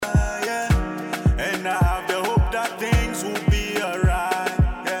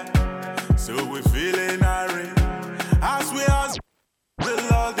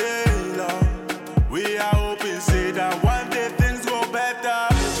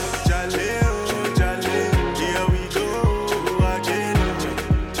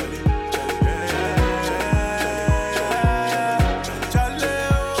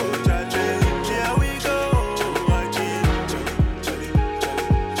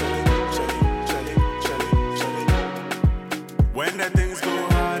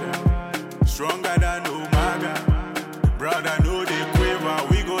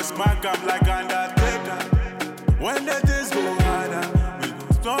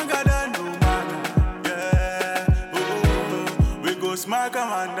Stronger than no man. Yeah. Oh, we go smack 'em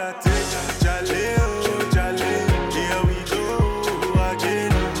undertaker. Jale, oh, jale. Here we go again.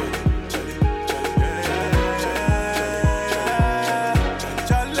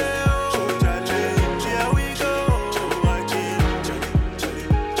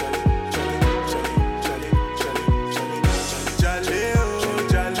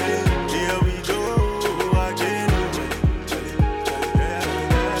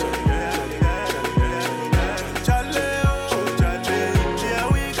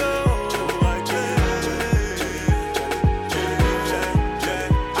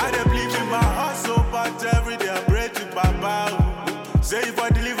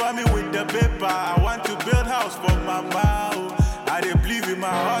 I want to build house for my mouth. I dey believe in my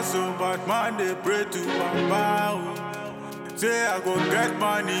hustle, but man they pray to my mouth. Say I go get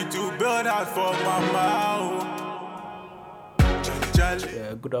money to build house for my mouth.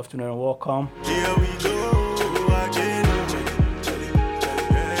 Yeah, good afternoon and welcome. Here we go again.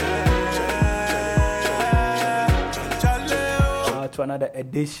 To another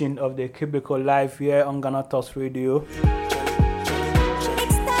edition of the Cubicle Live here on Ghana Talks Radio.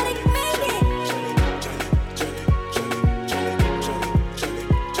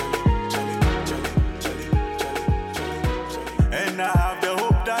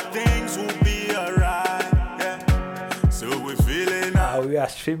 We are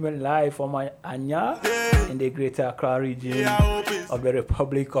streaming live from Anya in the Greater Accra region of the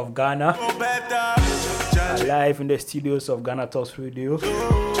Republic of Ghana. Live in the studios of Ghana Talks Radio.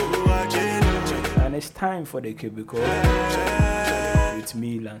 And it's time for the Cubicle with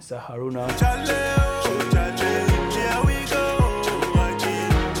me, Lancer Haruna.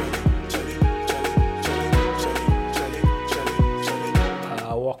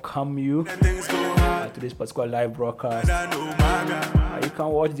 I welcome you to this particular live broadcast. You can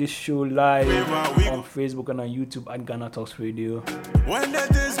watch this show live on Facebook and on YouTube at Ghana Talks Radio.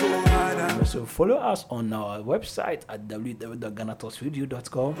 So follow us on our website at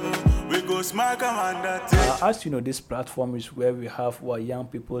www.ghanatalksradio.com. We go smack 'em under. As you know, this platform is where we have our young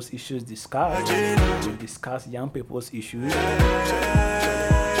people's issues discussed. We discuss young people's issues.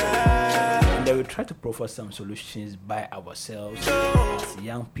 And then we try to proffer some solutions by ourselves as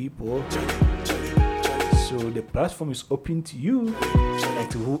young people. So the platform is open to you and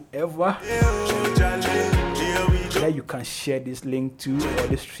to whoever that you can share this link to or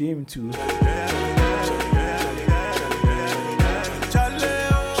the stream to.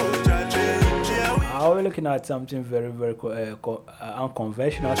 We're looking at something very, very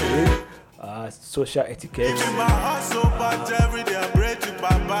unconventional today. Social etiquette.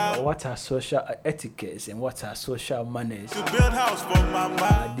 What are social etiquettes and what are social manners?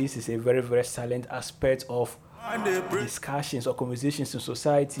 This is a very, very silent aspect of discussions or conversations in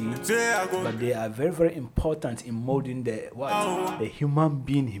society, but they are very, very important in molding the human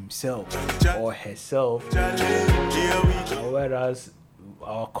being himself or herself. Whereas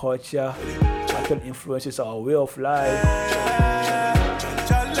our culture actually influences our way of life.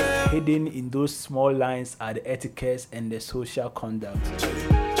 Hidden in those small lines are the etiquettes and the social conduct.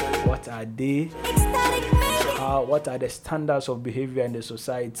 What are they? What are the standards of behavior in the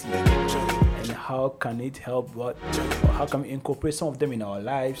society? And how can it help? How can we incorporate some of them in our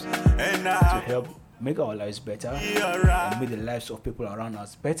lives to help make our lives better and make the lives of people around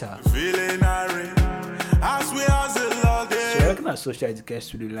us better? So we're looking at social etiquette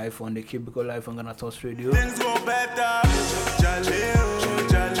to the life on the Cubicle Live on Ghana Talks Radio.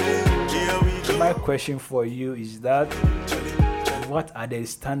 My question for you is that what are the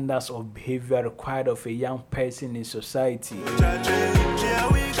standards of behavior required of a young person in society?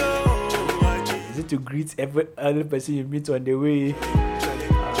 Is it to greet every other person you meet on the way?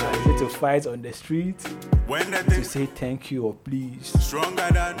 Is it to fight on the street? To say thank you or please?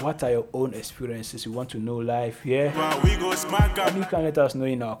 What are your own experiences? You want to know live here? And you can let us know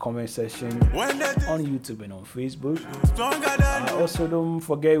in our comment section on YouTube and on Facebook. Also, don't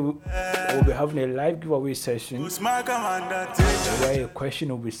forget we'll be having a live giveaway session where a question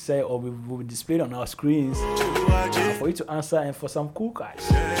will be said or will be displayed on our screens for you to answer and for some cool cards.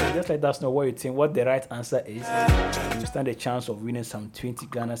 Just let us know what you think, what the right answer is. You stand a chance of winning some 20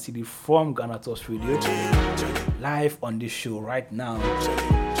 Ghana cedi from Ghana Talks Radio live on this show right now.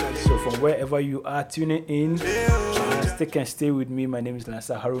 So from wherever you are tuning in, stick and stay with me. My name is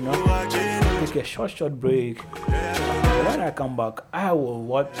Lancer Haruna. Take a short break. When I come back, I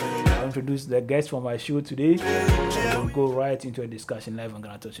will introduce the guests for my show today. And we'll go right into a discussion live on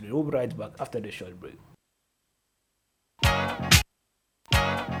Ghana Talks Radio. We'll be right back after the short break.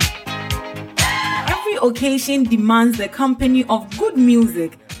 occasion demands the company of good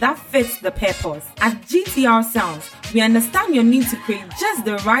music that fits the purpose. At GTR Sounds, we understand your need to create just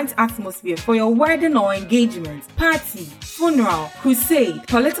the right atmosphere for your wedding or engagement, party, funeral, crusade,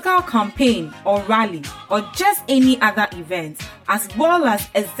 political campaign or rally, or just any other event, as well as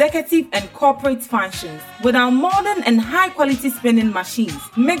executive and corporate functions. With our modern and high-quality spinning machines,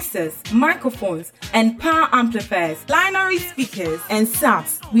 mixers, microphones, and power amplifiers, binary speakers, and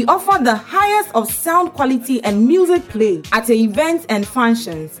subs, we offer the highest of sound quality and music play at events and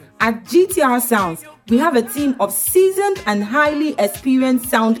functions. At GTR Sounds, we have a team of seasoned and highly experienced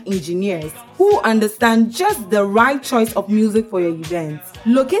sound engineers who understand just the right choice of music for your event.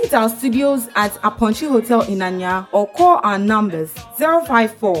 Locate our studios at Aponchi Hotel in Anya or call our numbers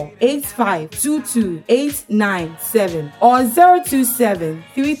 054-8522-897 or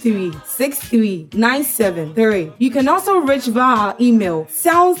 027-3363-973. You can also reach via our email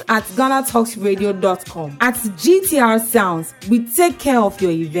sounds@ghanatalksradio.com. At GTR Sounds, we take care of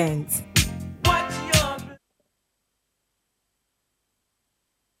your event.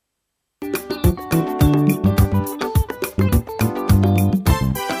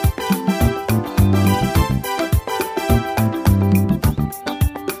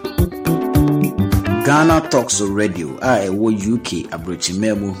 Ghana Talks Radio, UK,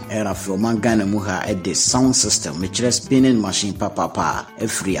 Abrochimemu, era from Ghana Muha at the sound system, which is spinning machine papa, a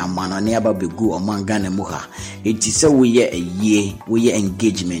free amana never be good among Ghana Muha. It is a year, we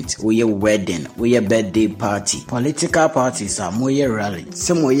engagement, we wedding, we birthday party. Political parties are more rally,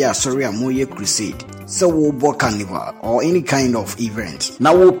 some way sorry, more crusade. So we'll book carnival or any kind of event.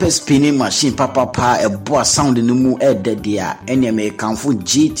 Now we'll pay spinning machine papa a boss sound in the moon at the dia NMA come for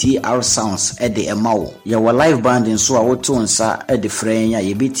GTR Sounds at the Emao. Your live band in so our tonsa at the frame ya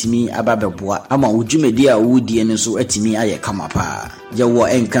beat me ababeboa ama ujumedia woody and so at me I come up. Yawa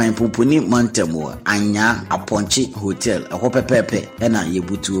enkan pupuni mantemo anya Aponchi Hotel a hope pepe ena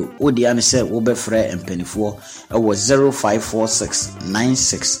yebutu odi an se wo be frɛ mpanifo ɛwɔ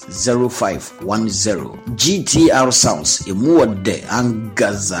 0546960510 GTR Sounds emu de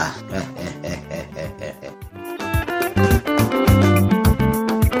angaza.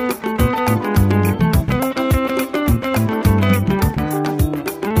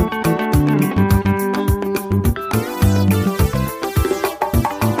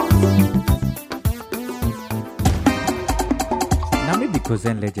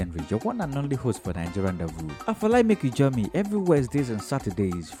 Zen legendary, your one and only host for Nigerian Davu. I feel like make you join me every Wednesdays and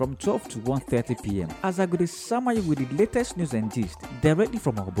Saturdays from 12 to 1:30 p.m. as I go to summer you with the latest news and gist directly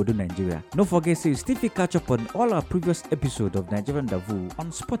from Obodo, Nigeria. Don't forget to still catch up on all our previous episodes of Nigerian Davu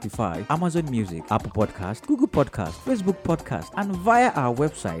on Spotify, Amazon Music, Apple Podcast, Google Podcast, Facebook Podcast, and via our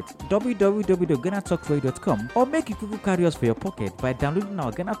website www.ghanatalksradio.com, or make it Google carry us for your pocket by downloading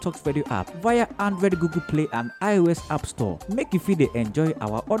our Ghana Talks Radio app via Android, Google Play, and iOS App Store. Make you feel the enjoy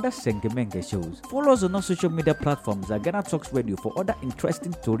our other Sengemenge shows. Follow us on our social media platforms at Ghana Talks Radio for other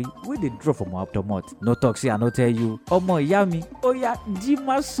interesting story with the draw from our automat. No talks here, I no tell you. Omo yami, oya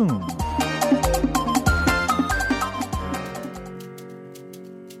jima soon.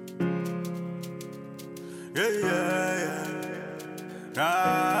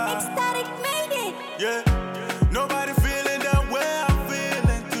 Ecstatic made it. Yeah. Nobody feeling the way I'm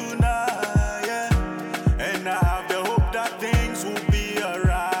feeling tonight. Yeah. And I have the hope that things will be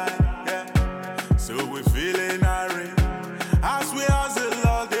alright. Yeah. So we're feeling irate as we hustle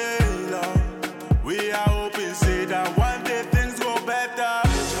all day long. We are hoping, say that one day things go better.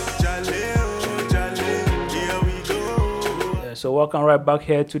 Here we go. Yeah, so welcome right back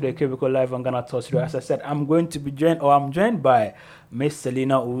here to the Cubicle Live on Ghana Talks Radio. As I said, I'm joined by Miss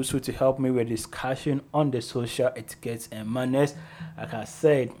Selina Owusu to help me with discussion on the social etiquettes and manners. Like I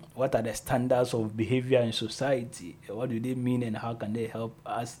said, what are the standards of behavior in society? What do they mean and how can they help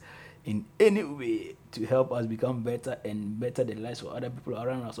us in any way to help us become better and better the lives of other people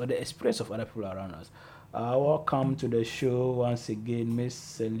around us or the experience of other people around us? Welcome to the show once again, Miss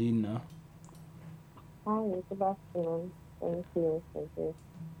Selina. Hi, good afternoon. Thank you.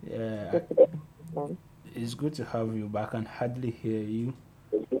 Yeah. It's good to have you back. I can hardly hear you.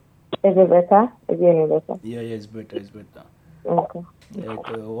 Is it better? Is it any better? Yeah, it's better. Okay.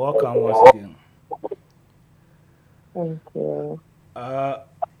 Okay, welcome once again. Thank you.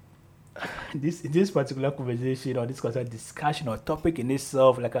 This particular conversation or this discussion or topic in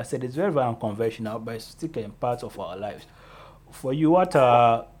itself, like I said, it's very, very unconventional, but it's still a part of our lives. For you, what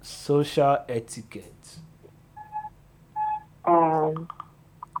are social etiquette?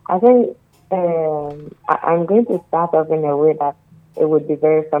 I think I'm going to start off in a way that it would be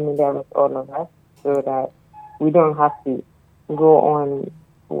very familiar with all of us, so that we don't have to go on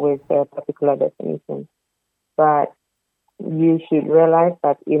with a particular definition. but you should realize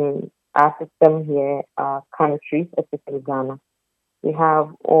that in our system here, our country, especially Ghana, we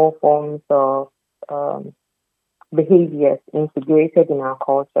have all forms of behaviors integrated in our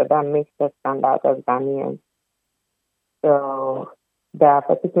culture that makes us stand out as Ghanaians. So there are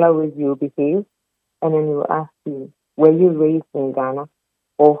particular ways you behave, and then you ask you, were you raised in Ghana,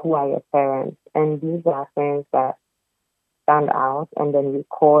 or who are your parents? And these are things that stand out, and then we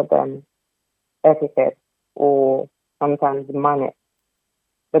call them etiquette or sometimes manners.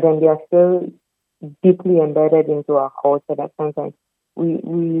 But then they are still deeply embedded into our culture that sometimes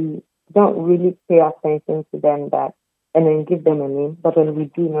we don't really pay attention to them that and then give them a name, but then we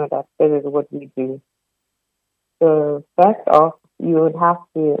do know that this is what we do. So first off, you would have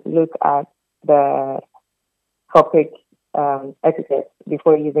to look at the topic etiquette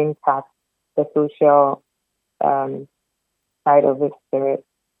before you even start the social side of it to it.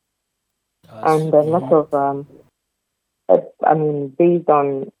 And a lot of based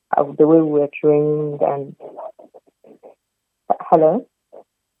on the way we were trained and hello?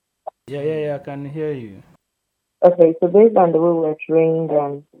 Yeah, I can hear you. Okay, so based on the way we were trained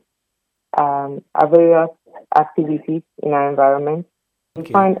and our various activities in our environment, we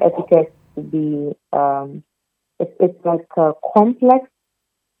find etiquette to be it's like a complex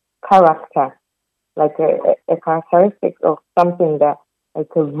character, like a characteristic of something that, like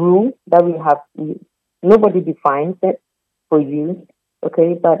a rule that we have. Nobody defines it for you,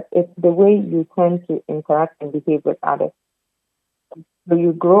 okay? But it's the way you tend to interact and behave with others. So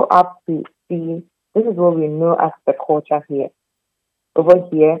you grow up to see, this is what we know as the culture here. Over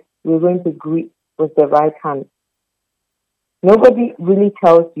here, we're going to greet with the right hand. Nobody really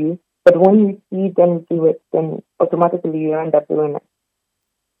tells you, but when you see them do it, then automatically you end up doing it.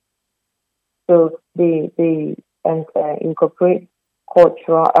 So they incorporate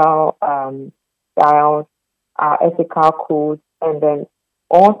cultural styles, ethical codes, and then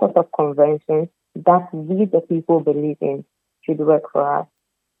all sorts of conventions that we, the people, believe in should work for us.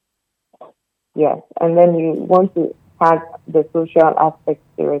 Yes, and then you want to add the social aspect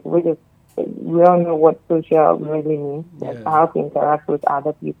to it, which is, we all know what social really means, how to interact with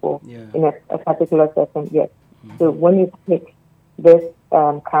other people in a particular setting. Yes. Mm-hmm. So when you pick this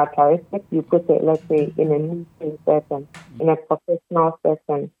characteristic, you put it, let's say, in a meeting setting, in a professional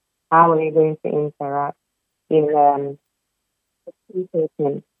setting, how are you going to interact? In a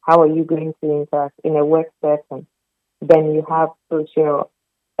setting, how are you going to interact? In a work setting, then you have social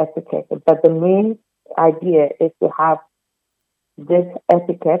etiquette. But the main idea is to have this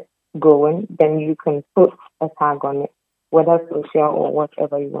etiquette going, then you can put a tag on it, whether social or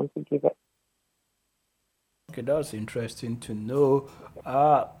whatever you want to give it. Okay, that's interesting to know.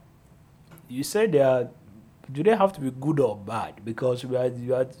 You said do they have to be good or bad? Because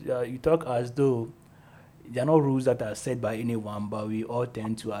you talk as though there are no rules that are set by anyone, but we all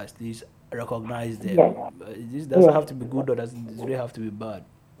tend to at least recognize them. Yes. Does it have to be good, or do they have to be bad?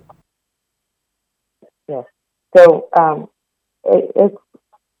 Yes. So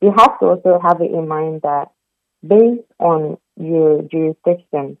you have to also have it in mind that based on your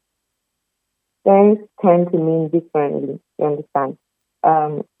jurisdiction, things tend to mean differently. You understand?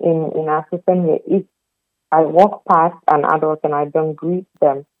 In our system here, if I walk past an adult and I don't greet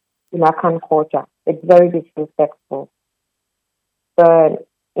them in Akan culture, it's very disrespectful. But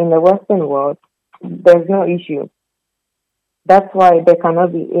in the Western world, there's no issue. That's why there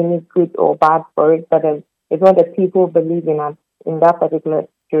cannot be any good or bad for it, but it's what the people believe in that particular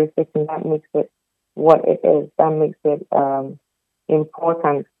jurisdiction that makes it what it is, that makes it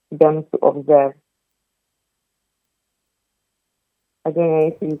important for them to observe. I don't know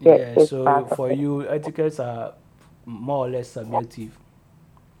if you get this. So for you, etiquettes are more or less subjective.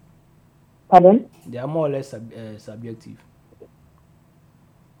 Pardon? They are more or less subjective.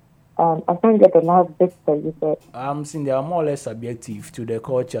 I can't get the last bit that you said. I'm saying they are more or less subjective to the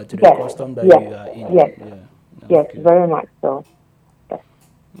culture, to the custom that you are in. Yes. Yes, very much so. Yes.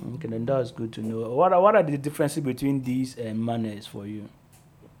 Okay, then that's good to know. What are the differences between these manners for you?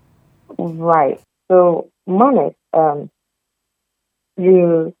 Right. So manners, let's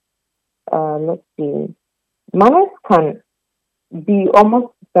see. Manners can be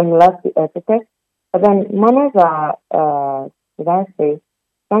almost similar to etiquette, but then manners are, should I say,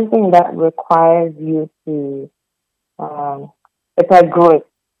 something that requires you to, it's like growth,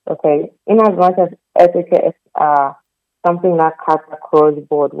 okay? In as much as etiquette is something that cuts across the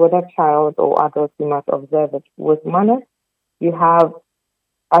board, whether child or adult, you must observe it. With manners, you have,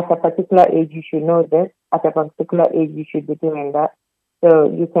 at a particular age, you should know this. At a particular age, you should be doing that. So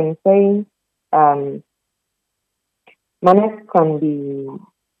you can say manners can be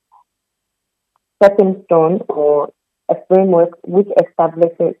stepping stone or a framework which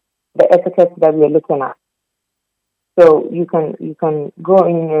establishes the etiquette that we are looking at. So you can go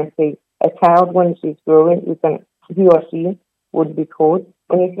in and say a child when she's growing, he or she would be told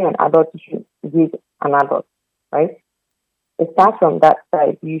when you see an adult, you should greet an adult, right? It starts from that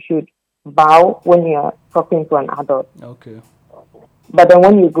side. You should bow when you're talking to an adult. Okay. But then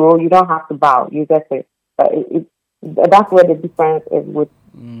when you grow, you don't have to bow. You just say, that's where the difference is with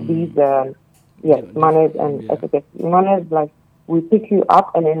these manners and etiquette. Manners, like, we pick you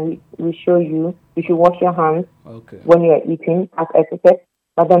up and then we show you should wash your hands when you're eating as etiquette.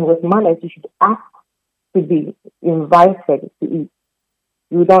 But then with manners, you should ask to be invited to eat.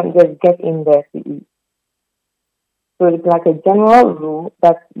 You don't just get in there to eat. So it's like a general rule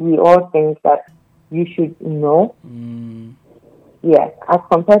that we all think that you should know. Yes, as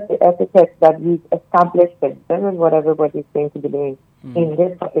compared to etiquette that we've established that this is what everybody's going to be doing in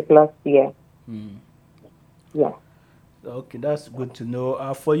this particular sphere. Yeah. Okay, that's good to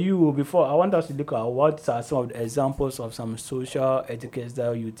know. For you, before I want us to look at what are some of the examples of some social etiquettes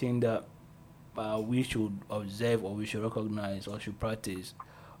that you think that we should observe or we should recognize or should practice.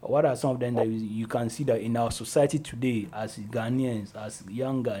 What are some of them that you can see that in our society today, as Ghanaians, as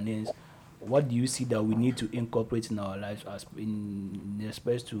young Ghanaians, what do you see that we need to incorporate in our lives as in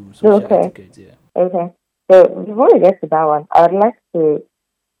respect to social etiquette? Yeah. Okay. So before we get to that one, I would like to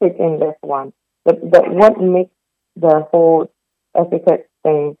take in this one. What makes the whole etiquette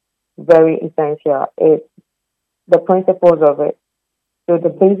thing very essential is the principles of it. So the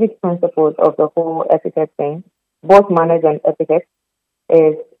basic principles of the whole etiquette thing, both manners and etiquette,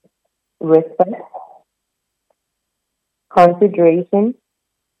 is respect, consideration,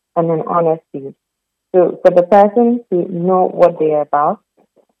 and then honesty. So for the person to know what they are about,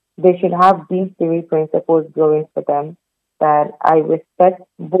 they should have these three principles going for them, that I respect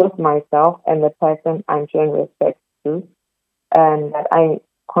both myself and the person I'm showing respect to, and that I'm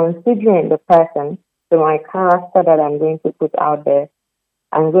considering the person, so my character that I'm going to put out there,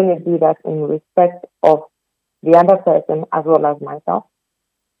 I'm going to do that in respect of the other person as well as myself.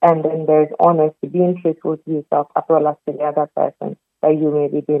 And then there's honesty, being truthful to yourself as well as to the other person that you may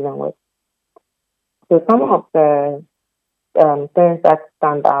be dealing with. So some of the things that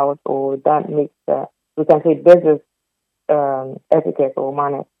stand out or that makes, we can say, business etiquette or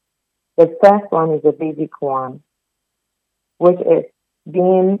manners. The first one is the basic one, which is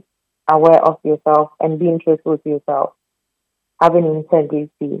being aware of yourself and being truthful to yourself, having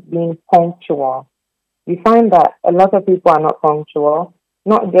integrity, being punctual. We find that a lot of people are not punctual,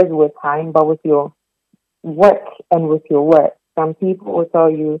 not just with time, but with your work and with your work. Some people will tell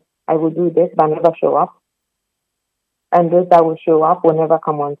you, I will do this, but never show up. And those that will show up will never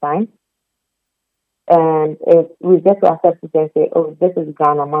come on time. And if we get to accept it and say, oh, this is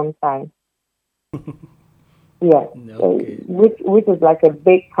Ghana man time. Yeah. Okay. Which is like a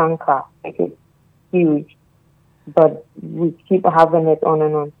big canker. Like it's huge. But we keep having it on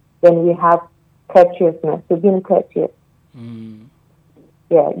and on. Then we have courteousness. So being courteous.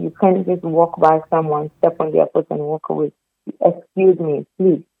 Yeah, you can't just walk by someone, step on their foot and walk away. Excuse me,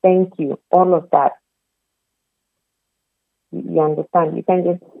 please, thank you, all of that. You understand? You can't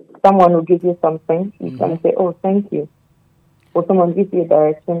just, someone will give you something, you can say, oh, thank you. Or someone gives you a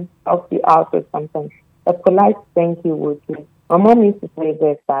direction, helps you out with something. A polite thank you would do. My mom used to say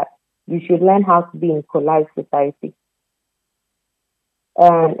this, that you should learn how to be in polite society.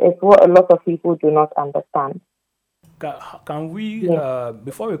 And it's what a lot of people do not understand. Can we,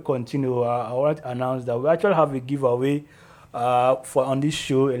 before we continue, I want to announce that we actually have a giveaway for on this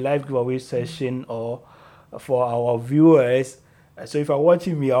show, a live giveaway session or for our viewers. So if you're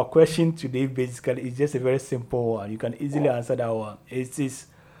watching me, our question today basically is just a very simple one. You can easily answer that one. It is,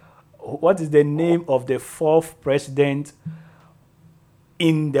 what is the name of the fourth president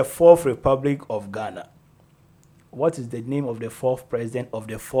in the Fourth Republic of Ghana? What is the name of the fourth president of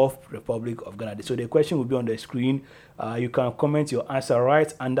the Fourth Republic of Ghana? So the question will be on the screen. You can comment your answer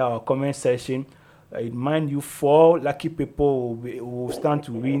right under our comment section. Mind you, 4 lucky people will stand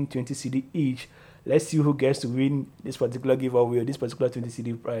to win 20 CD each. Let's see who gets to win this particular giveaway or this particular 20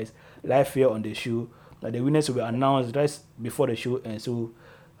 CD prize live here on the show. The winners will be announced just before the show, and so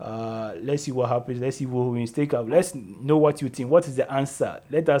let's see what happens. Let's see who wins. Take up. Let's know what you think. What is the answer?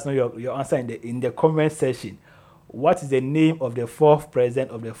 Let us know your answer in the comment section. What is the name of the fourth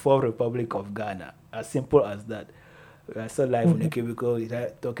president of the Fourth Republic of Ghana? As simple as that. We are still live on the cubicle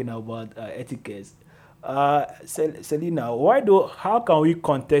talking about etiquettes. Selena, how can we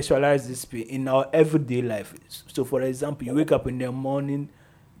contextualize this in our everyday life? So, for example, you wake up in the morning,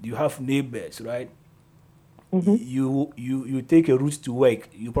 you have neighbors, right? You take a route to work.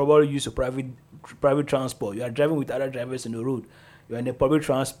 You probably use a private private transport. You are driving with other drivers in the road. You are in the public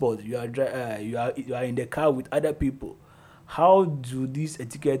transport. You are in the car with other people. How do these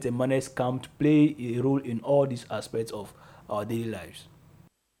etiquette and manners come to play a role in all these aspects of our daily lives?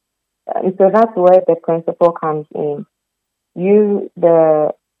 And so that's where the principle comes in.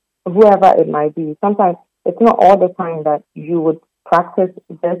 Whoever it might be, sometimes it's not all the time that you would practice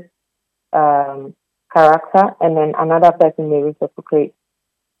this character and then another person may reciprocate.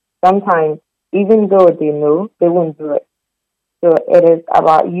 Sometimes, even though they know, they won't do it. So it is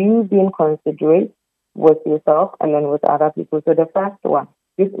about you being considerate with yourself and then with other people. So the first one,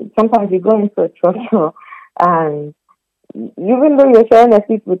 sometimes you go into a trouble and even though you're sharing a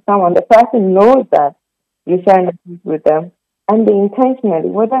seat with someone, the person knows that you're sharing a seat with them, and they intentionally,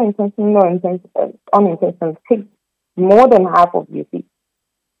 whether intentionally or unintentionally, take more than half of your seat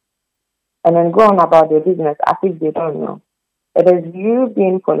and then go on about their business as if they don't know. It is you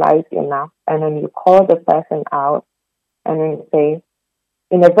being polite enough, and then you call the person out and then say,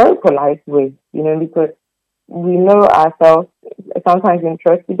 in a very polite way, because we know ourselves, sometimes in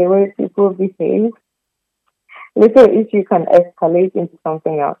trust with the way people behave, little issue can escalate into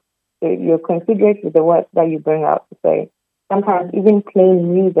something else. So you're considerate with the words that you bring out to say. Sometimes even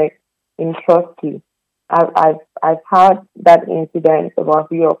playing music in trusty. I've had that incident about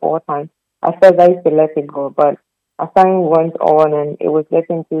 3 or 4 times. I felt I used to let it go, but as time went on and it was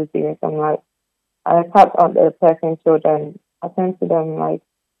getting too serious, I'm like, I tapped on the person's shoulder and I turned to them like,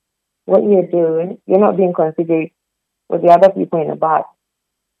 what you're doing, you're not being considerate with the other people in the back.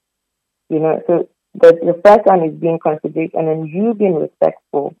 So the first one is being considerate and then you being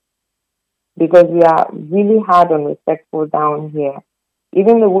respectful, because we are really hard on respectful down here.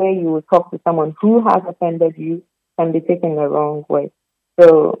 Even the way you will talk to someone who has offended you can be taken the wrong way.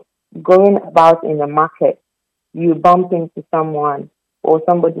 So going about in the market, you bump into someone or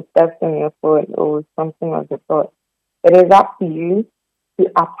somebody steps on your foot or something of the sort. It is up to you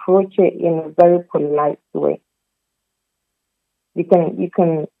to approach it in a very polite way. You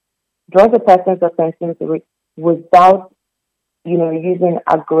can draw the person's attention to it without, using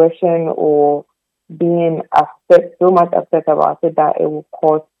aggression or being so much upset about it that it will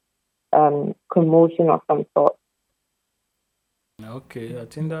cause commotion of some sort. Okay, I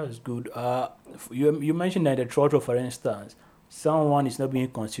think that is good. You mentioned that the throttle, for instance, someone is not being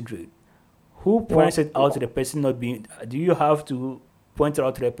considerate. Who points it out to the person not being? Do you have to point it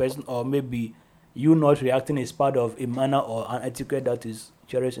out to the person, or maybe you not reacting is part of a manner or an etiquette that is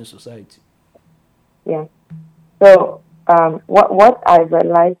cherished in society? Yeah. So what I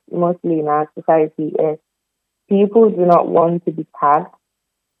realized mostly in our society is people do not want to be tagged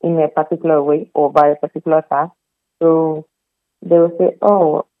in a particular way or by a particular task. So they will say,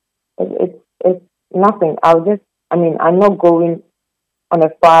 "Oh, it's nothing. I'm not going on a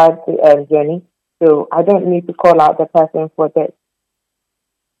far journey, so I don't need to call out the person for this."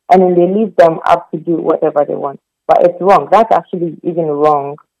 And then they leave them up to do whatever they want. But it's wrong. That's actually even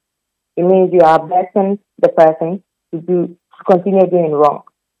wrong. It means you are blessing the person to continue doing wrong.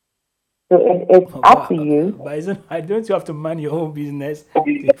 So it's up to you. But don't you have to mind your own business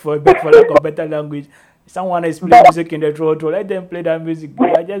for lack of better language? Someone is playing music in the throttle, let them play that music. You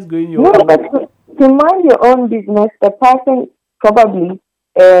are just going your own. But to mind your own business, the person probably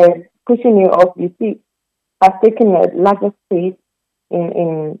pushing you off your seat has taken a larger space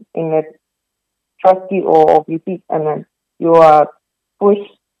in a trustee or of your seat, and then you are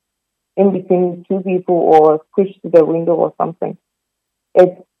pushed in between two people or pushed to the window or something.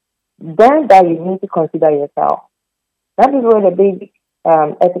 It's then that you need to consider yourself. That is where the basic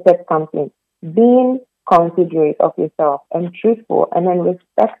etiquette comes in. Being considerate of yourself and truthful and then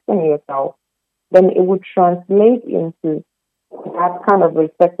respecting yourself, then it would translate into that kind of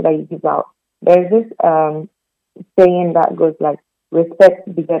respect that you give out. There's this saying that goes like,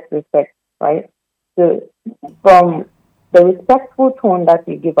 respect begets respect, right? So from the respectful tone that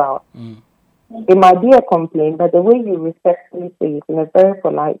you give out, it might be a complaint, but the way you respectfully say it in a very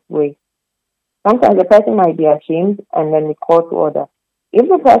polite way, sometimes the person might be ashamed and then we call to order. If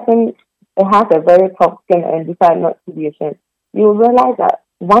the person has a very tough skin and decide not to be ashamed, you will realize that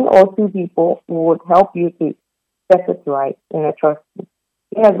 1 or 2 people would help you to set it right in a trust.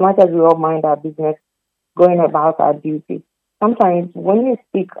 In as much as we all mind our business, going about our duty, sometimes when you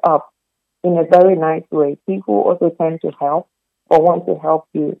speak up in a very nice way, people also tend to help or want to help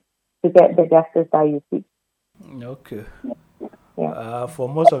you to get the justice that you seek. Okay. Yeah. For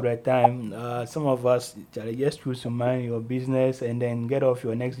most of the time, some of us just choose to mind your business and then get off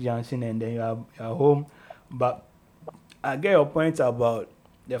your next junction and then you are home. But I get your point about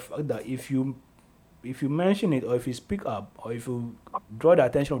the fact that if you mention it or if you speak up or if you draw the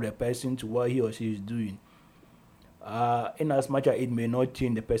attention of the person to what he or she is doing. In as much as it may not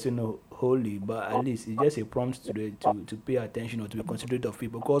change the person wholly, but at least it's just a prompt to pay attention or to be considerate of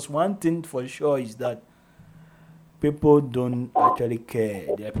people. Because one thing for sure is that people don't actually care.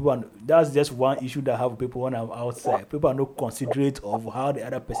 That's just one issue that I have with people when I'm outside. People are not considerate of how the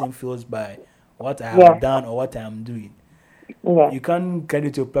other person feels by what I have done or what I am doing. Yeah. You can't get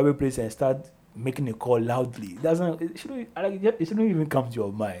into a private place and start making a call loudly. It shouldn't even come to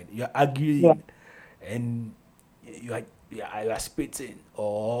your mind. You're arguing and you are spitting,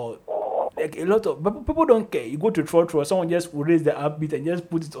 or like a lot of people don't care. You go to trotro, someone just will raise the upbeat and just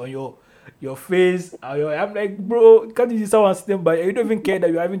put it on your face. I'm like, bro, can't you see someone sitting by? You don't even care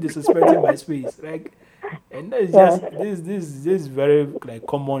that you're having disrespecting my space, like. And that is just this is very like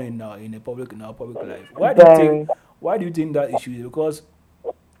common in our public life. Why do you think that issue is? Because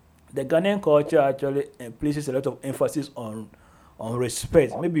the Ghanaian culture actually places a lot of emphasis on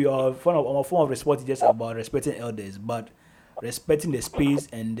respect. Maybe our form of respect is just about respecting elders, but respecting the space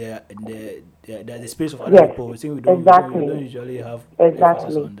and the space of other people. I think we don't usually have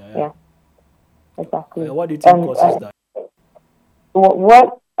emphasis on that. Yeah. Exactly. What do you think causes that?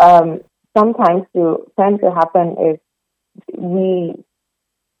 What sometimes tend to happen is we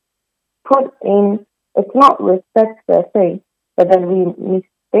put in, it's not respect per se, but then we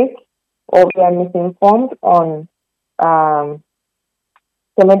mistake or we are misinformed on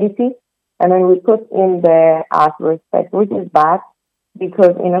timidity, and then we put in there as respect, which is bad,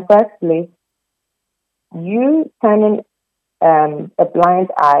 because in the first place, you turning a blind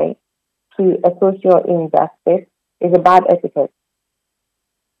eye to a social injustice is a bad etiquette.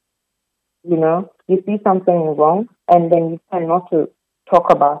 You know, you see something wrong, and then you tend not to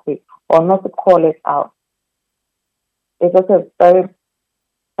talk about it or not to call it out. It's also a very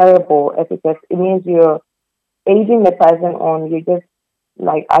terrible etiquette. It means you're aiding the person on, you just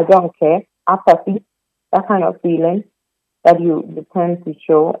like, I don't care, apathy, that kind of feeling that you tend to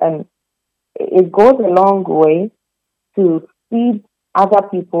show. And it goes a long way to feed other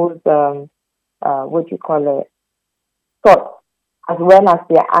people's, thoughts, as well as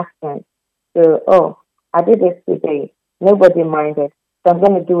their actions. So, I did this today, nobody minded, so I'm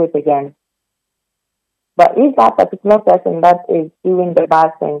going to do it again. But if that particular person that is doing the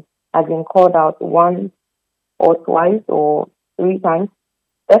bad thing has been called out once or twice or 3 times,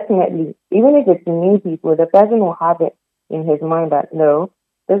 definitely, even if it's new people, the person will have it in his mind that, no,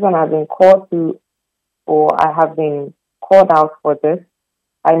 this one has been called to, or I have been called out for this.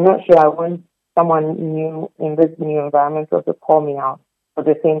 I'm not sure I want someone new in this new environment to also call me out for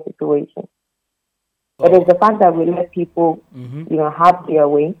the same situation. But it's the fact that we let people, have their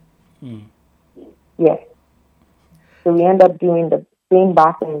way. Mm. Yes. So we end up doing the same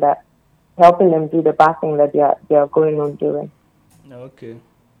bad thing, that helping them do the bad thing that they are going on doing. Okay.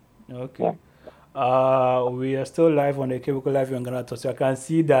 Yeah. We are still live on the Chemical Live in Ghana, so I can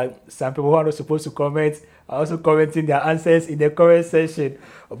see that some people who are not supposed to comment are also commenting their answers in the comment section.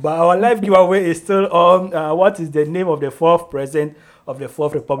 But our live giveaway is still on. What is the name of the 4th president of the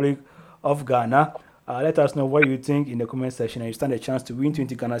 4th Republic of Ghana? Let us know what you think in the comment section, and you stand a chance to win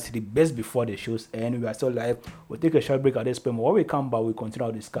 20 Ghana City best before the shows end. We are still live. We'll take a short break at this point. When we come back, we'll continue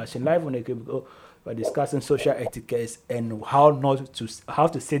our discussion live on the Chemical. We're discussing social etiquettes and how to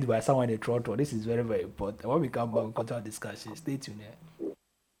sit by someone in the throttle. This is very, very important. When we come back, we'll continue our discussion. Stay tuned here.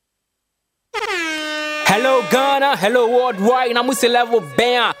 Hello Ghana, hello worldwide. I'm Mr. Level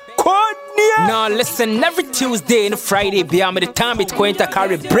Bam. Now listen, every Tuesday and Friday, beyond the time it's going to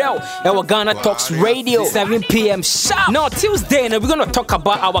carry bro. Our Ghana Talks Radio, 7 p.m. sharp. Now Tuesday, we're gonna talk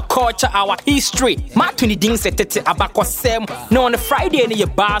about our culture, our history. Matuni ding setete abako sem. Now on the Friday, you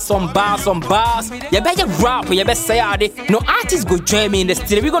bars on bars. You better rap, you better say it. No artists go join me in the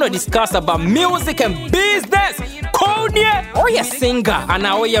studio. We're gonna discuss about music and business. Konya, or you singer, and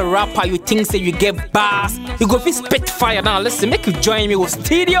now you rapper, you think say you get bars. You go fi spit fire. Now listen, make you join me with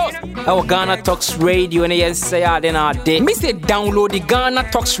studios. Our Ghana Talks Radio, and yes, say then our day. Me say download the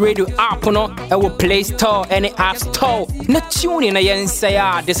Ghana Talks Radio app, no, our Play Store and the App Store. Not tune in, and say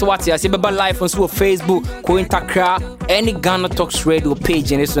this what you see, Baba Life on Facebook, Cointakra, any Ghana Talks Radio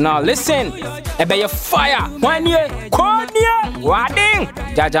page, and so now listen. I bet you fire 1 year, Konya, Wading,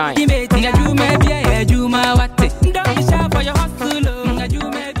 Jajan.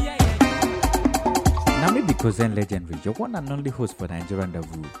 Kozen Legendary, your one and only host for Nigerian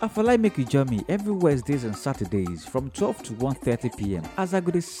Rendezvous. I feel like make you join me every Wednesdays and Saturdays from 12 to 1:30 p.m. as I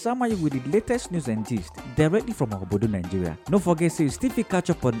go to summer you with the latest news and gist directly from Obodo, Nigeria. Don't forget to still catch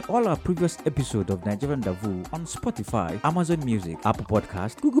up on all our previous episodes of Nigerian Rendezvous on Spotify, Amazon Music, Apple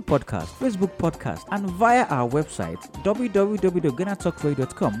Podcast, Google Podcast, Facebook Podcast, and via our website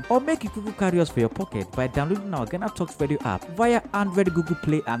www.GhanaTalksRadio.com, or make it Google carry us for your pocket by downloading our Ghana Talks Radio app via Android, Google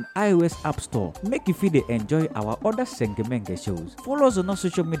Play, and iOS App Store. Make you feel they enjoy our other Sengemenge shows. Follow us on all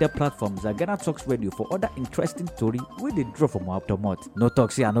social media platforms at Ghana Talks Radio for other interesting story with the draw from our tomot. No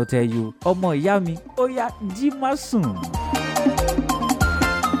talks here, I no tell you. Omo yami, oya jima soon.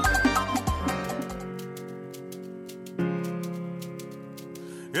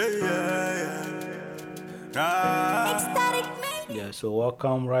 Yeah, so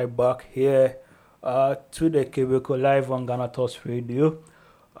welcome right back here to the Quebeco Live on Ghana Talks Radio.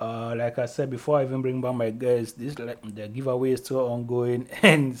 Like I said before, I even bring back my guests, the giveaway is still ongoing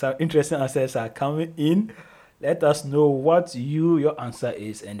and some interesting answers are coming in. Let us know what your answer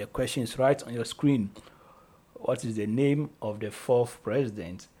is, and the question is right on your screen. What is the name of the fourth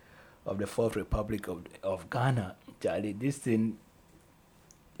president of the Fourth Republic of Ghana? Charlie, this thing,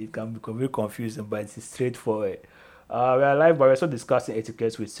 it can become very confusing, but it's straightforward. We are live, but we're also discussing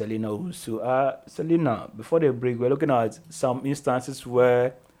etiquettes with Selena Usu. Selena, before the break, we're looking at some instances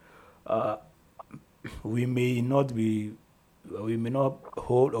where we may not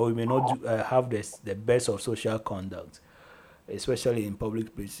hold, or we may not have the best of social conduct, especially in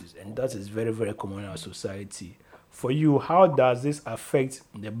public places, and that is very, very common in our society. For you, how does this affect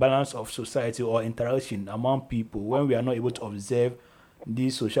the balance of society or interaction among people when we are not able to observe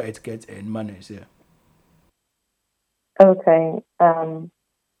these social etiquettes and manners? Yeah. Okay.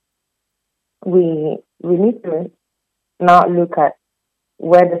 We need to now look at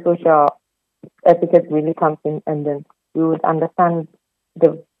where the social etiquette really comes in, and then we would understand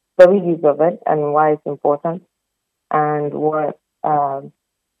the very use of it and why it's important, and what the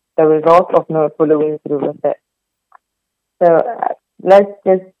result of not following through with it. So let's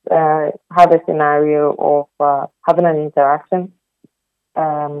just have a scenario of having an interaction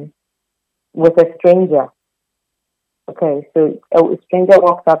with a stranger. Okay, so a stranger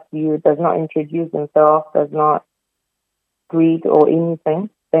walks up to you, does not introduce himself, does not greet or anything,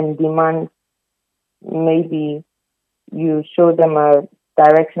 then demands maybe you show them a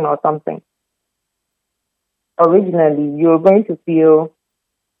direction or something. Originally, you're going to feel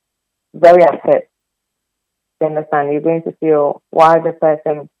very upset. You understand? You're going to feel why the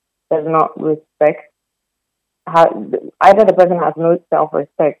person does not respect. Either the person has no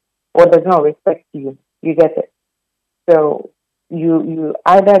self-respect or does not respect you. You get it? So you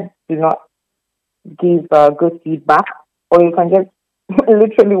either do not give good feedback, or you can just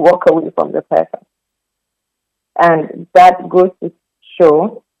literally walk away from the person. And that goes to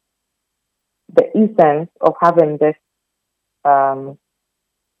show the essence of having this character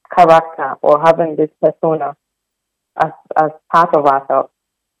or having this persona as part of ourselves.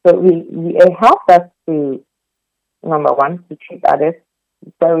 So it helps us to, number one, to treat others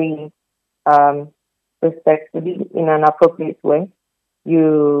very respectfully in an appropriate way.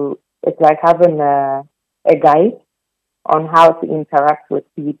 It's like having a guide on how to interact with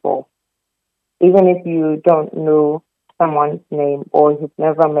people. Even if you don't know someone's name or you've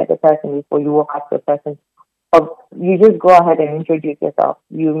never met the person before, you walk up to the person, or you just go ahead and introduce yourself.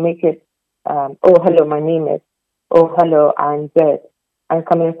 You make it, oh, hello, my name is, oh, hello, I'm Z. I'm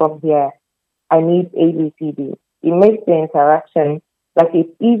coming from here. I need ABCD. It makes the interaction, like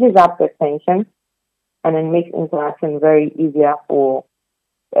it eases up the tension, and it makes interaction very easier for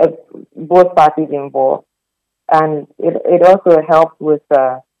both parties involved. And it also helps with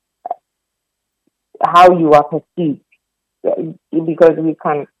how you are perceived, because we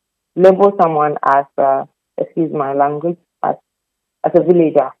can label someone as, excuse my language, as a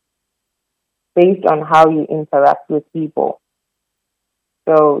villager based on how you interact with people.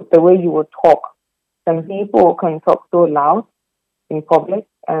 So the way you will talk, some people can talk so loud in public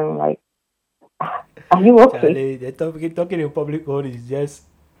and like, are you okay? Charlie, the talking in public is just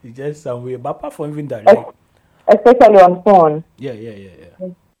some way. But apart from even that, like, especially on phone. Yeah.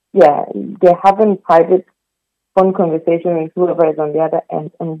 Yeah, they're having private phone conversation with whoever is on the other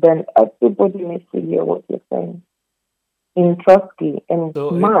end, and then everybody needs to hear what you're saying. Introsky and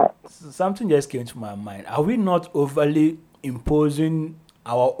smart. Something just came to my mind. Are we not overly imposing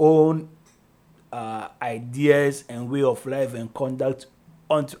our own ideas and way of life and conduct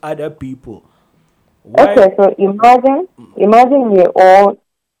onto other people? Why? Okay, so imagine we're all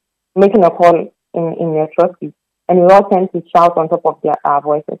making a call in your trusty, and we all tend to shout on top of our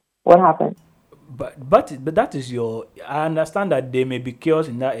voices. What happens? But that is your. I understand that there may be chaos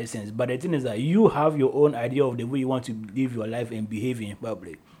in that essence, but the thing is that you have your own idea of the way you want to live your life and behave in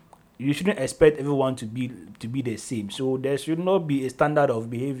public. You shouldn't expect everyone to be the same. So there should not be a standard of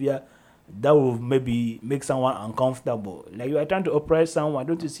behavior that will maybe make someone uncomfortable. Like you are trying to oppress someone.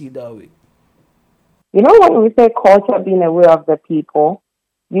 Don't you see it that way? You know, when we say culture being a way of the people,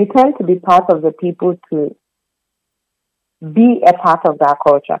 you tend to be part of the people to be a part of that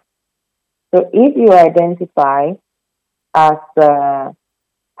culture. So if you identify as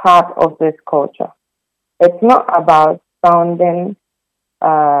part of this culture, it's not about sounding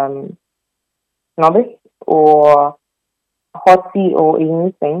snobbish or haughty or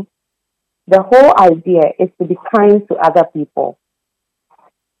anything. The whole idea is to be kind to other people.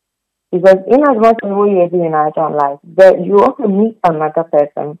 Because in as much as what you're doing, I don't like, that you also meet another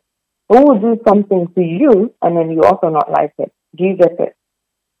person who will do something to you and then you also not like it. Do you get it?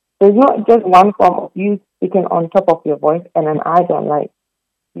 So it's not just one form of you speaking on top of your voice and then I don't like.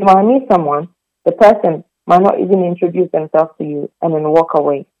 You might meet someone, the person might not even introduce themselves to you and then walk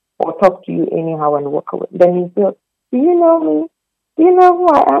away or talk to you anyhow and walk away. Then you feel, do you know me? Do you know who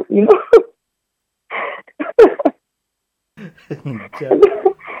I am? You know?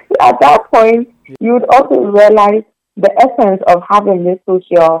 At that point, you would also realize the essence of having this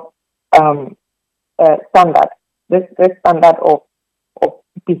social standard, this standard of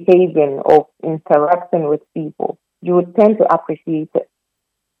behaving, of interacting with people. You would tend to appreciate it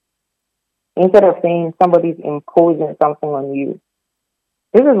instead of saying somebody's imposing something on you.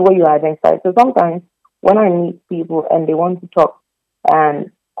 This is where you identify. So sometimes when I meet people and they want to talk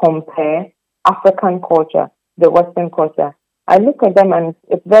and compare African culture, the Western culture, I look at them and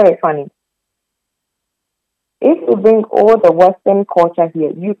it's very funny. If you bring all the Western culture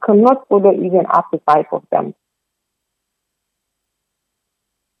here, you cannot follow even up to 5 of them.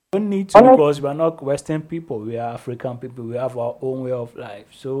 We don't need to because we are not Western people. We are African people. We have our own way of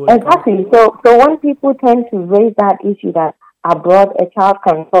life. So exactly. So when people tend to raise that issue that abroad a child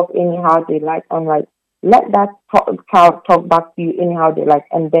can talk anyhow they like, I'm like, let that child talk back to you anyhow they like,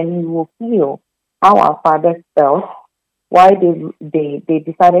 and then you will feel how our fathers felt, why they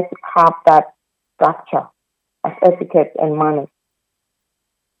decided to carve that structure as etiquette and manners.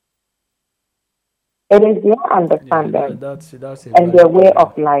 It is their understanding that's and their way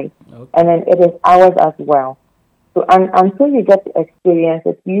of life, and then it is ours as well. So until you get to experience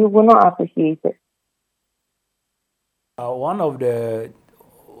it, you will not appreciate it. One of the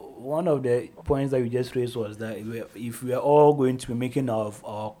points that you just raised was that if we are all going to be making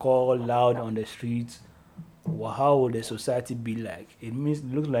our call loud on the streets, well, how would the society be like? It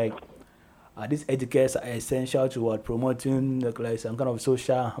looks like these etiquettes are essential to promoting like some kind of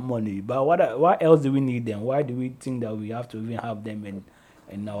social harmony. But what else do we need them? Why do we think that we have to even have them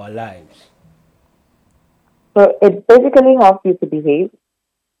in our lives? So it basically helps you to behave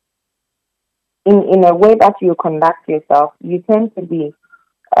in a way that you conduct yourself. You tend to be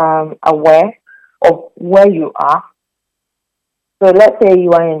aware of where you are. So let's say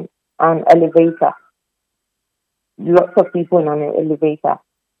you are in an elevator. Lots of people in an elevator.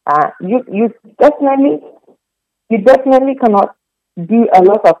 You definitely cannot do a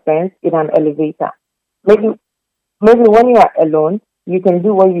lot of things in an elevator. Maybe when you are alone, you can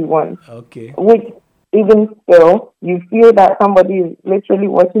do what you want. Okay. Which even still, you feel that somebody is literally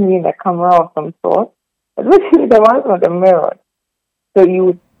watching you in a camera of some sort, especially the ones on the mirror. So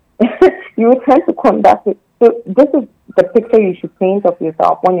you would tend to conduct it. So this is the picture you should paint of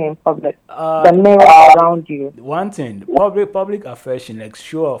yourself when you're in public. The mirror around you. One thing, public affection, like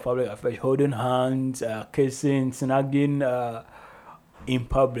show of public affection, holding hands, kissing, snagging in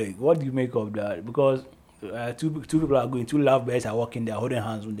public. What do you make of that? Because two people are going, 2 lovebirds are walking, they're holding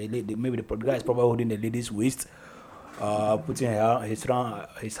hands when maybe the guy is probably holding the lady's waist, putting his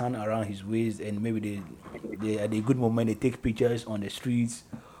hand around his waist, and maybe they at a good moment they take pictures on the streets.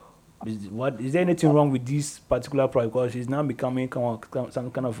 Is there anything wrong with this particular product? Because it's now becoming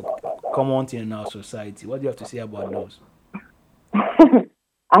some kind of common thing in our society. What do you have to say about those?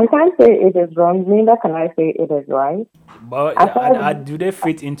 I can't say it is wrong, neither can I say it is right. But do they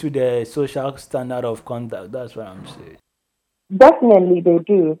fit into the social standard of conduct? That's what I'm saying. Definitely they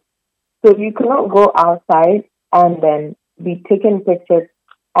do. So you cannot go outside and then be taking pictures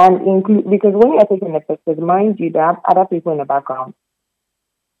and include, because when you're taking the pictures, mind you, there are other people in the background.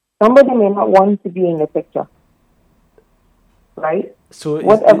 Somebody may not want to be in the picture, right? So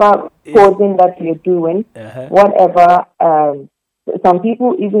whatever posing that you're doing, whatever, some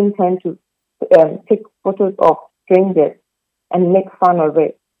people even tend to take photos of strangers and make fun of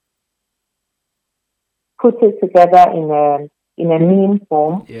it, put it together in a meme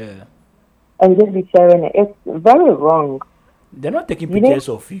form, and just be sharing it. It's very wrong. They're not taking pictures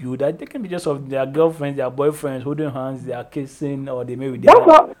of you. They're taking pictures of their girlfriends, their boyfriends, holding hands, they are kissing, or they may be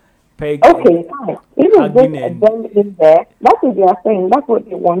peg. Okay, fine. Even just them in there, that's what they are saying. That's what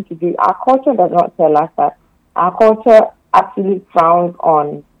they want to do. Our culture does not tell us that. Our culture actually frowns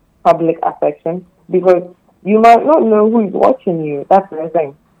on public affection because you might not know who is watching you. That's the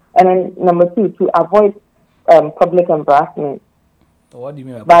thing. And then number 2, to avoid public embarrassment. What do you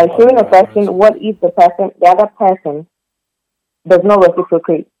mean by showing affection? What if the other person does not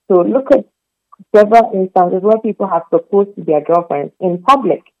reciprocate? So look at several instances where people have proposed to their girlfriends in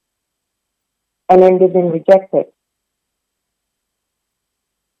public, and then they've been rejected.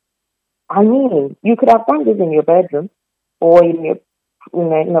 I mean, you could have done this in your bedroom or in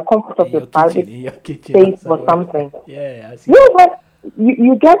the comfort of your private space or something. Yeah, I see. Yeah, but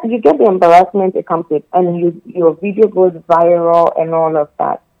you get the embarrassment it comes with, and your video goes viral and all of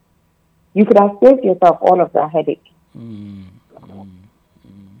that. You could have saved yourself all of that headache.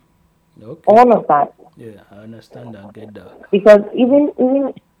 Okay. All of that. Yeah, I understand that. Get that. Because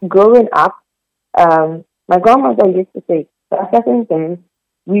even growing up, my grandmother used to say there are certain things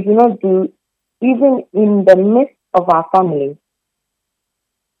we do not do, even in the midst of our family.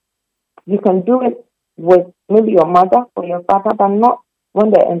 You can do it with maybe your mother or your father, but not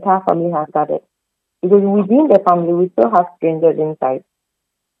when the entire family has gathered. Because within the family, we still have strangers inside.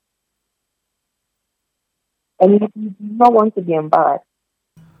 And you do not want to be embarrassed.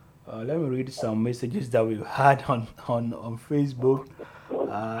 Let me read some messages that we've had on Facebook.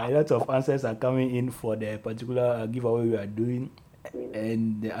 A lot of answers are coming in for the particular giveaway we are doing.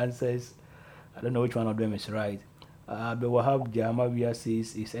 And the answers, I don't know which one of them is right. But Wahab Jahamabia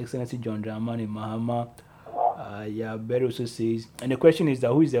says, His Excellency John Dramani Mahama. Berry also says, and the question is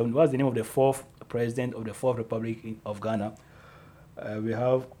that what's the name of the 4th president of the 4th Republic of Ghana? We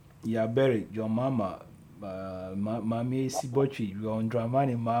have Berry, John Mama, Mami Sibochi, John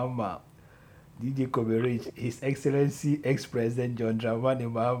Dramani Mahama, DJ Koberich, His Excellency ex-president John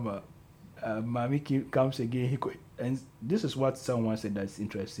Dramani Mahama. Mami comes again, and this is what someone said that's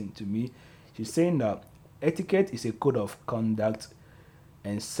interesting to me. She's saying that etiquette is a code of conduct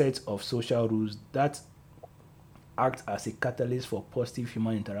and set of social rules that act as a catalyst for positive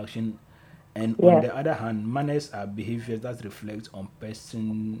human interaction, and on the other hand, manners are behaviors that reflect on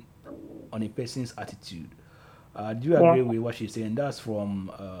a person's attitude. Do you agree with what she's saying? That's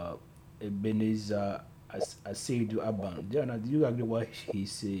from Ebenezer Aseidu Aban. Do you agree with what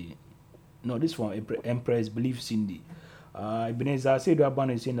he's saying? No, this from Empress Believe Cindy. Ebenezer Aseidu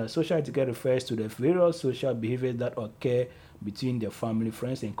Aban is saying that social etiquette refers to the various social behaviors that occur between their family,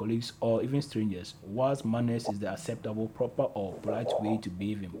 friends, and colleagues, or even strangers, whilst manners is the acceptable, proper, or polite way to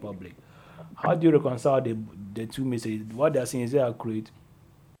behave in public. How do you reconcile the two messages? What they're saying, is it accurate?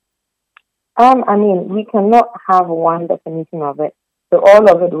 I mean, we cannot have one definition of it. So all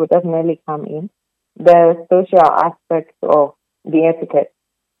of it will definitely come in. The social aspect of the etiquette,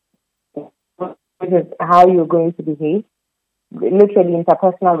 which is how you're going to behave, literally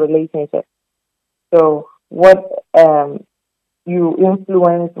interpersonal relationships. So what you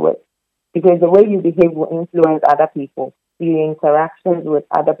influence with, because the way you behave will influence other people, your interactions with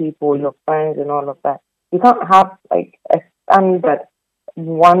other people, your friends, and all of that. You can't have like a standard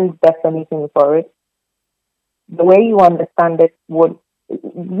one definition for it. The way you understand it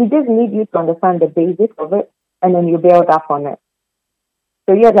we just need you to understand the basics of it, and then you build up on it.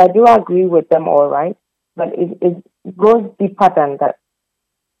 So yes, I do agree with them all right, but it goes deeper than that.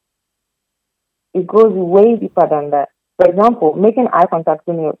 It goes way deeper than that. For example, making eye contact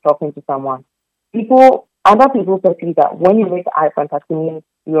when you're talking to someone. Other people perceive that when you make eye contact, it means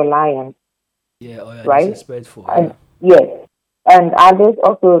you're lying. Yeah, or you're right? disrespectful. And, yes. And others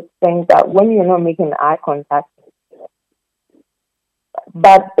also think that when you're not making eye contact,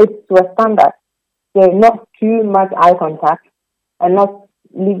 but it's to a standard. There's not too much eye contact and not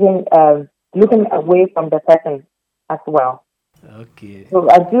looking away from the person as well. Okay. So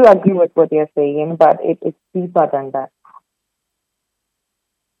I do agree with what they're saying, but it's deeper than that.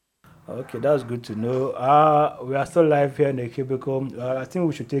 Okay, that's good to know. We are still live here in the cubicle. I think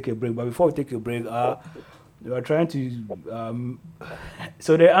we should take a break, but before we take a break, we are trying to.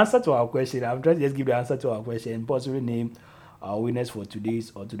 So the answer to our question, I'm trying to just give the answer to our question and possibly name our winners for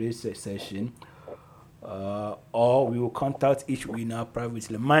today's session. Or we will contact each winner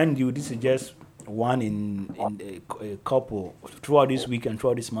privately. Mind you, this is just one in a couple. Throughout this week and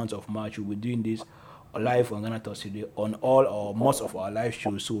throughout this month of March, we'll be doing this live on Ghana Talks Today on all or most of our live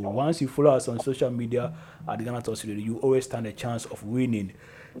shows. So once you follow us on social media at Ghana Talks Today, you always stand a chance of winning.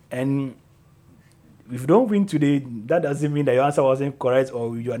 And if you don't win today, that doesn't mean that your answer wasn't correct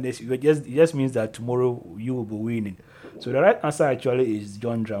or you are next. It just means that tomorrow you will be winning. So the right answer actually is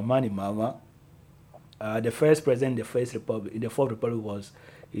John Dramani Mahama. The first president in the Fourth Republic was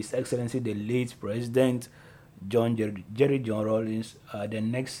His Excellency the late President Jerry John Rawlings.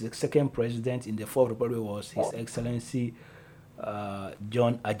 The second president in the Fourth Republic was His Excellency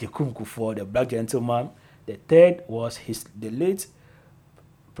John Ajekum Kufuor, the black gentleman. The third was the late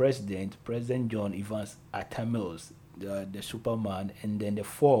President John Evans Atta Mills, the Superman. And then the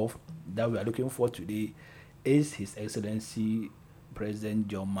fourth that we are looking for today is His Excellency President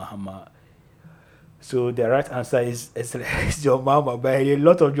John Mahama. So the right answer is John Mahama. But a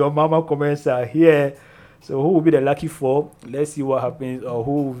lot of John Mahama comments are here. So who will be the lucky four? Let's see what happens, or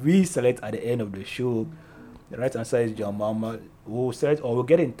who we select at the end of the show. The right answer is John Mahama. We'll select or we'll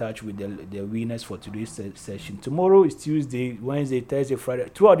get in touch with the winners for today's session. Tomorrow is Tuesday, Wednesday, Thursday, Friday.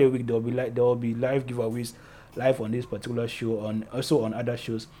 Throughout the week there will be live giveaways live on this particular show, also on other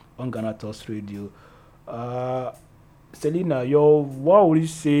shows on Ghana Talks Radio. Selena, what would you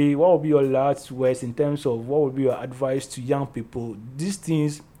say? What would be your last words in terms of what would be your advice to young people? These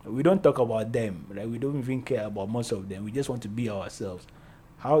things, we don't talk about them, right? We don't even care about most of them. We just want to be ourselves.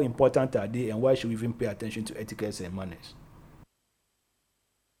 How important are they, and why should we even pay attention to etiquettes and manners?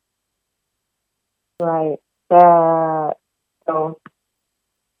 Right. So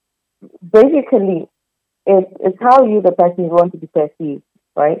basically, it's how you, the person, want to be perceived,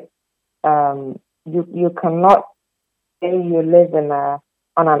 right? You cannot say you live on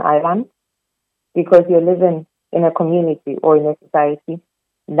an island because you're living in a community or in a society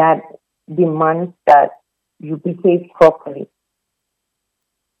that demands that you behave properly.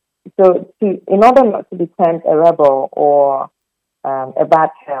 So, in order not to be termed a rebel or a bad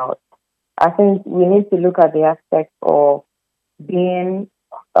child, I think we need to look at the aspect of being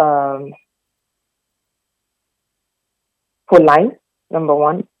polite, number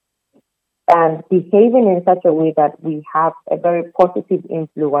one, and behaving in such a way that we have a very positive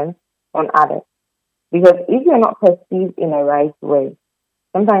influence on others. Because if you're not perceived in a right way,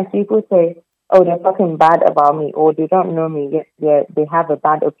 sometimes people say, oh, they're talking bad about me, or they don't know me, yet they have a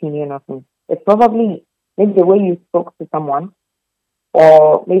bad opinion of me. It's probably maybe the way you spoke to someone,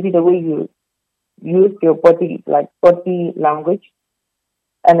 or maybe the way you use your body language,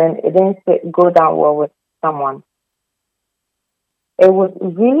 and then it didn't go down well with someone. It would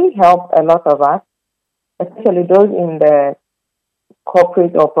really help a lot of us, especially those in the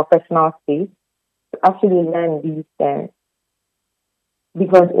corporate or professional space, to actually learn these things,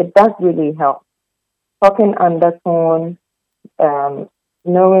 because it does really help. Talking undertone,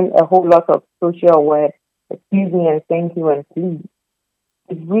 knowing a whole lot of social words, excuse me and thank you and please,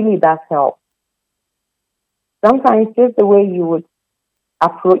 it really does help. Sometimes just the way you would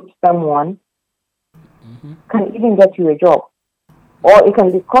approach someone can even get you a job, or it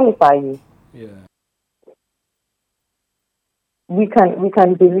can disqualify you. Yeah. We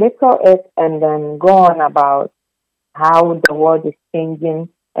can belittle it and then go on about how the world is changing,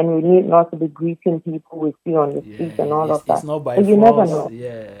 and we need not to be greeting people we see on the street and all of that. It's not by force. You never know.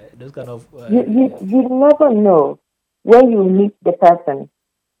 Yeah, those kind of. You never know when you meet the person,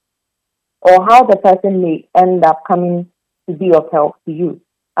 or how the person may end up coming to be of help to you.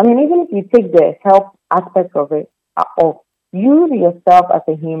 I mean, even if you take the help aspect of it, of you yourself as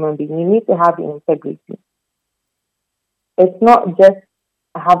a human being, you need to have the integrity. It's not just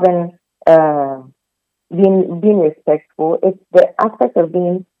having being respectful. It's the aspect of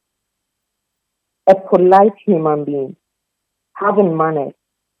being a polite human being, having manners,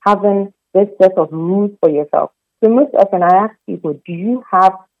 having this set of rules for yourself. So most often I ask people, do you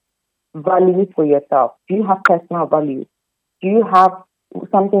have values for yourself? Do you have personal values? Do you have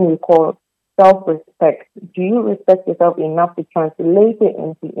something we call self-respect? Do you respect yourself enough to translate it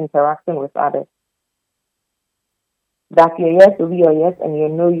into interaction with others? That your yes will be your yes and your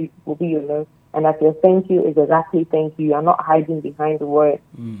no will be your no, and that your thank you is exactly thank you. You're not hiding behind the word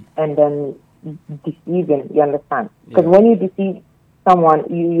and then deceiving, you understand? Because when you deceive someone,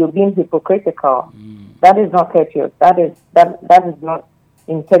 you're being hypocritical. That is not courteous. That is not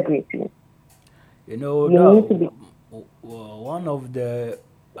integrity. You know, you need to be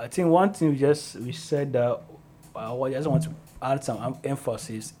I think one thing we said that I just want to add some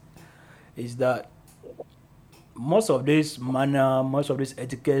emphasis is that most of this manner, most of these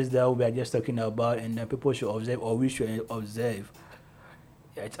etiquettes that we are just talking about, and that people should observe or we should observe,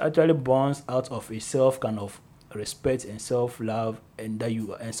 it actually borns out of a self kind of respect and self-love and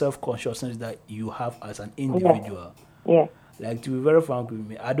self-consciousness that you have as an individual. Yeah. Like, to be very frank with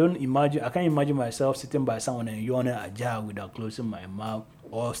me, I can't imagine myself sitting by someone and yawning at jar without closing my mouth,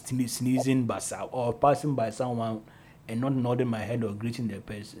 or sneezing or passing by someone and not nodding my head or greeting the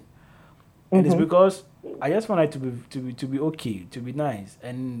person. And it's because I just want it to be okay, to be nice,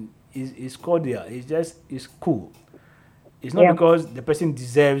 and it's cordial. It's cool. It's not because the person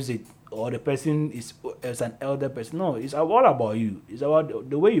deserves it or the person is an elder person. No, it's all about you. It's about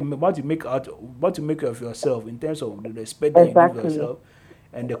the way what you make of yourself in terms of the respect that you give yourself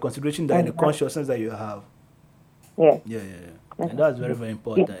and the consideration that and the consciousness that you have. Yeah. And that's very, very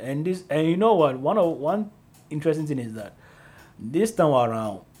important. And you know what? One interesting thing is that this time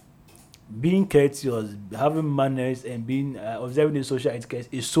around, being courteous, having manners, and being observing the social etiquette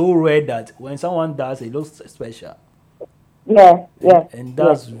is so rare that when someone does, it looks special. And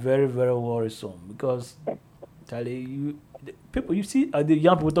that's very, very worrisome because, Charlie, you see the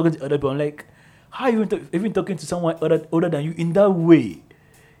young people talking to other people, like, how are you even talking to someone other than you in that way?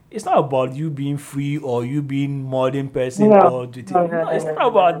 It's not about you being free or you being modern person No, it's not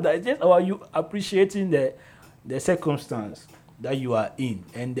about that. It's just about you appreciating the circumstance that you are in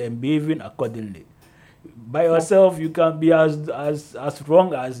and then behaving accordingly. By yourself, you can be as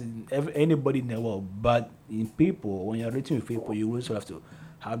wrong as anybody in the world, but in people, when you're relating with people, you also have to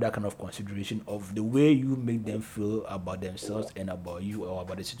have that kind of consideration of the way you make them feel about themselves and about you or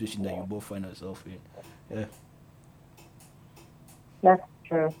about the situation that you both find yourself in. Yeah. That's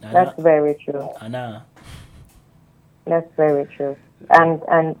true. That's very true. That's very true. And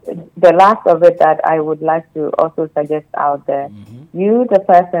the last of it that I would like to also suggest out there, you, the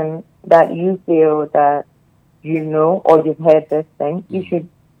person that you feel that you know or you've heard this thing, you should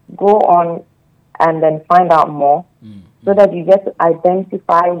go on and then find out more so that you get to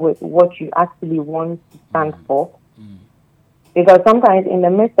identify with what you actually want to stand for. Because sometimes in the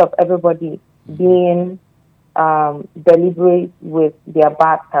midst of everybody being deliberate with their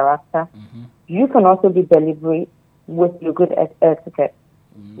bad character, you can also be deliberate with your good etiquette,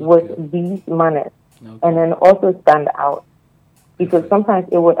 with these manners, and then also stand out. Because sometimes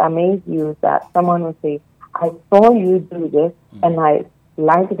it would amaze you that someone would say, I saw you do this and I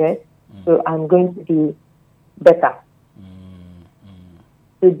liked it, so I'm going to do better.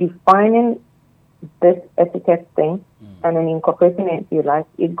 So defining this etiquette thing and then incorporating it into your life,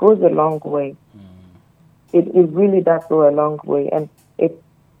 it goes a long way. It really does go a long way. And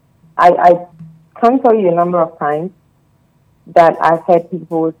I can't tell you a number of times that I've heard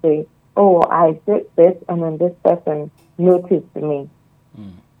people say, oh, I did this and then this person noticed me.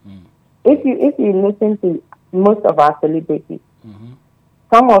 If you listen to most of our celebrities,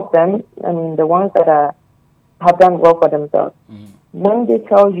 some of them, I mean the ones that have done well for themselves, when they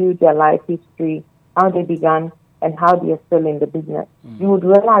tell you their life history, how they began and how they are still in the business, you would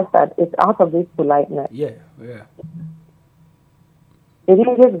realize that it's out of this politeness. Yeah. They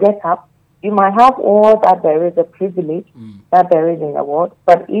didn't just get up. You might have all that there is a privilege that there is in the world,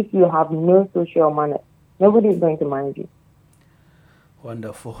 but if you have no social manners, nobody is going to mind you.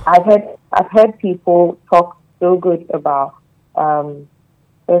 Wonderful. I've heard people talk so good about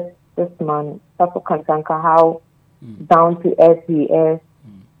this man, Tapo Kantanka, how down to earth he is,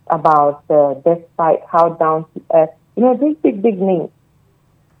 about despite how down to earth. You know, these big names.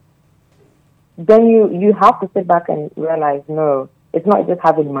 Then you have to sit back and realize, no, it's not just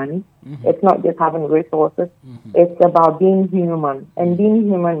having money. It's not just having resources. It's about being human. And being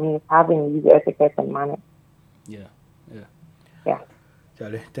human means having these etiquette and manners. Yeah.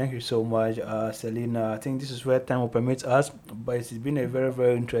 Charlie, thank you so much, Selena. I think this is where time will permit us, but it's been a very,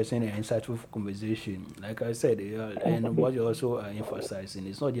 very interesting and insightful conversation. Like I said, and what you're also emphasizing,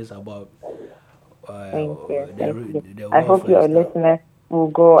 it's not just about thank you. I hope your listeners will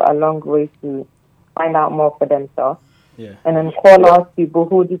go a long way to find out more for themselves. Yeah. And then call out people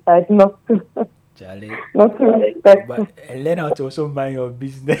who decide not to. Charlie. Not to respect. But learn how to also mind your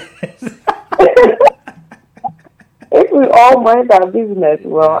business. If we all mind our business,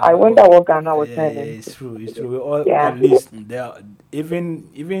 well, I wonder what Ghana was saying. It's true. We all at least there. Even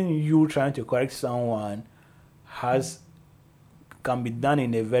you trying to correct someone can be done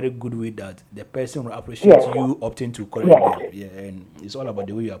in a very good way that the person will appreciate you opting to correct them. Yeah, and it's all about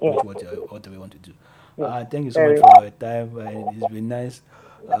the way you approach what we want to do. Thank you so much for your time, and it's been nice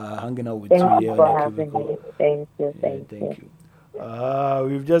hanging out with you here. Thank you.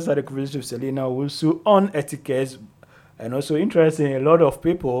 We've just had a conversation with Selena Wusu on etiquette, and also interesting. A lot of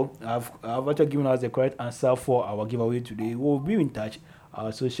people have actually given us the correct answer for our giveaway today. We'll be in touch.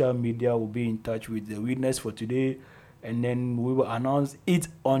 Our social media will be in touch with the winners for today, and then we will announce it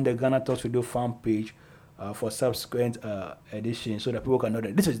on the Ghana Talks Video fan page for subsequent editions, so that people can know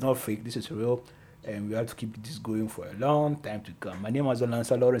that this is not fake, this is real. and we have to keep this going for a long time to come. My name is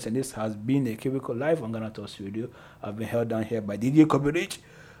Olansa Lawrence, and this has been a Cubicle Live on Ghana Talks Radio. I've been held down here by DJ Koberich,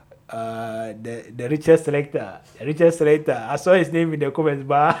 the richest selector. I saw his name in the comments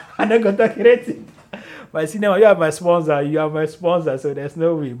bar, and I got accurate. But see now, you are my sponsor, so there's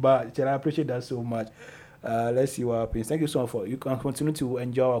no way. But I appreciate that so much. Let's see what happens. Thank you so much you can continue to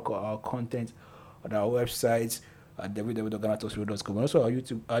enjoy our content on our websites at www.ghanatalksradio.com and also our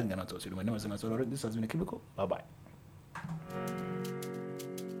YouTube at Ghana Talks Radio. My name is Ghana Talks. This has been a Cubicle. Bye-bye.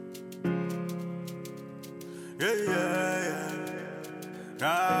 Yeah.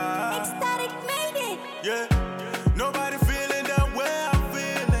 Ecstatic made it. Yeah.